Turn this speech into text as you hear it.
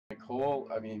whole,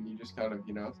 I mean, you just kind of,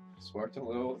 you know, sparked a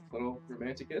little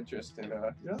romantic interest, and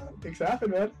yeah, things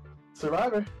happen, man.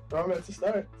 Survivor, romance to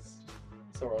start.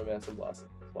 So romance and blossom.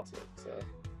 So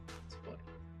it's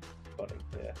funny.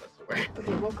 Yeah, that's the word.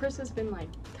 Okay, well, Chris has been like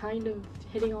kind of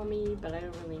hitting on me, but I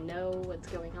don't really know what's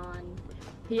going on.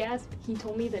 He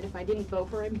told me that if I didn't vote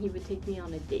for him, he would take me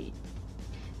on a date.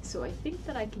 So I think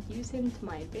that I could use him to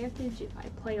my advantage if I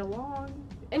play along.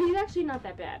 And he's actually not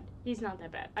that bad. He's not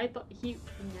that bad. I thought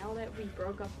now that we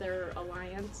broke up their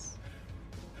alliance,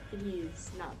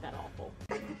 he's not that awful.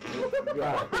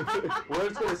 Right. We're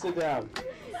just gonna sit down.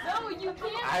 No, you can't be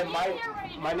here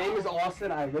right now. My name is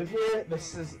Austin. I live here.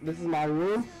 This is my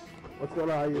room. What's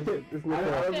going on? This is my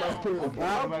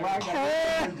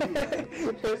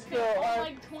It's Phil.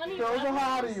 Like 20 Phil's a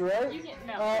hottie, right? You get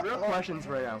no. Real questions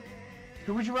right now.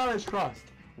 Who would you rather trust?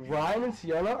 Ryan and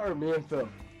Sienna or me and Phil?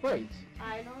 Wait.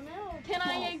 I don't know. Can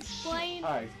I explain?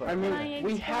 Alright, I mean,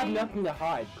 we have nothing to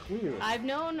hide, clearly. I've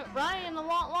known Ryan a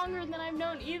lot longer than I've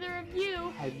known either of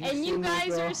you, and you seen guys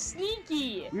this, are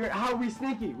sneaky. How are we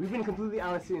sneaky? We've been completely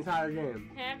honest the entire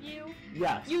game. Have you?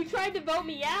 Yes. You tried to vote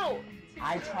me out.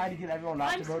 I tried to get everyone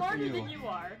not to vote for you. I'm smarter than you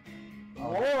are.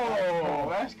 Whoa,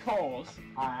 that's cold.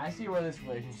 Alright, I see where this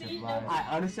relationship lies.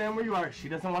 I understand where you are. She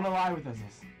doesn't want to lie with us.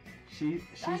 She's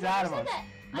out of us.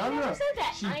 I never said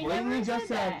that. She blatantly just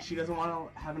said she doesn't want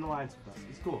to have an alliance with us.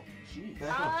 It's cool.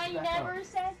 I never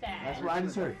said that. That's what I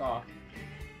just heard.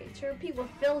 To repeat what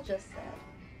Phil just said,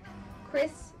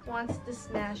 Chris wants to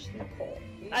smash Nicole.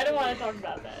 I don't want to talk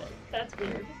about that. That's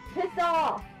weird. Piss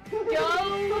off!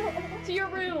 Go to your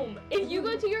room. If you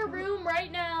go to your room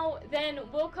right now, then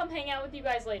we'll come hang out with you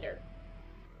guys later.